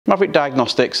Maverick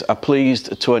Diagnostics are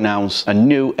pleased to announce a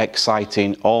new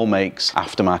exciting all makes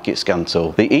aftermarket scan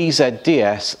tool. The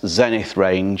EZDS Zenith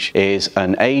range is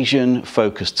an Asian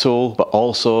focused tool but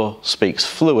also speaks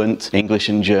fluent English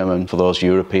and German for those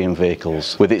European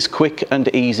vehicles. With its quick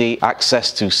and easy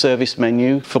access to service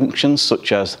menu functions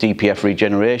such as DPF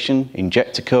regeneration,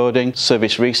 injector coding,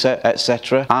 service reset,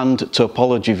 etc. and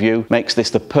topology view makes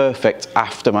this the perfect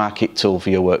aftermarket tool for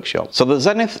your workshop. So the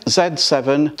Zenith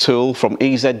Z7 tool from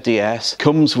EZDS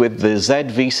comes with the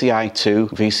ZVCI2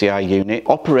 VCI unit,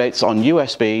 operates on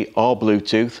USB or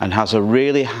Bluetooth and has a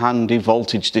really handy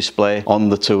voltage display on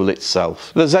the tool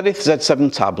itself. The Zenith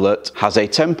Z7 tablet has a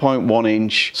 10.1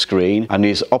 inch screen and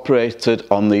is operated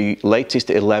on the latest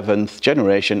 11th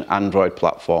generation Android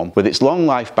platform. With its long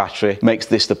life battery makes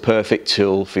this the perfect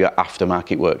tool for your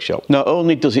aftermarket workshop. Not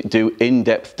only does it do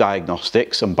in-depth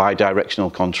diagnostics and bi-directional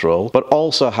control, but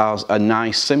also has a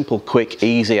nice, simple, quick,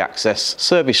 easy access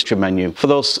service menu for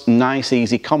those nice,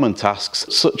 easy, common tasks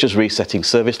such as resetting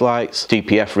service lights,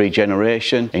 DPF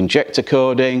regeneration, injector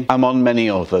coding, among many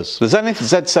others. The Zenith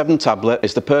Z7 tablet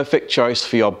is the perfect choice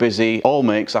for your busy all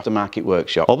makes aftermarket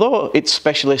workshop. Although its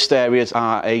specialist areas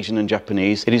are Asian and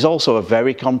Japanese, it is also a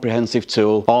very comprehensive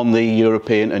tool on the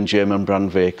European and German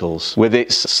brand vehicles. With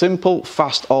its simple,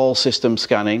 fast all system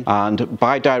scanning and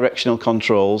bi-directional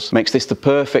controls makes this the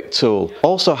perfect tool.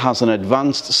 Also has an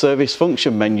advanced service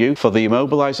function menu for the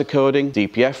immobilizer coding,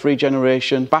 DPF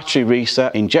regeneration, battery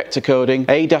reset, injector coding,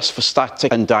 ADAS for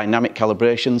static and dynamic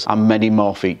calibrations, and many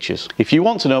more features. If you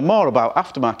want to know more about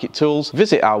aftermarket tools,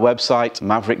 visit our website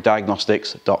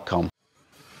maverickdiagnostics.com.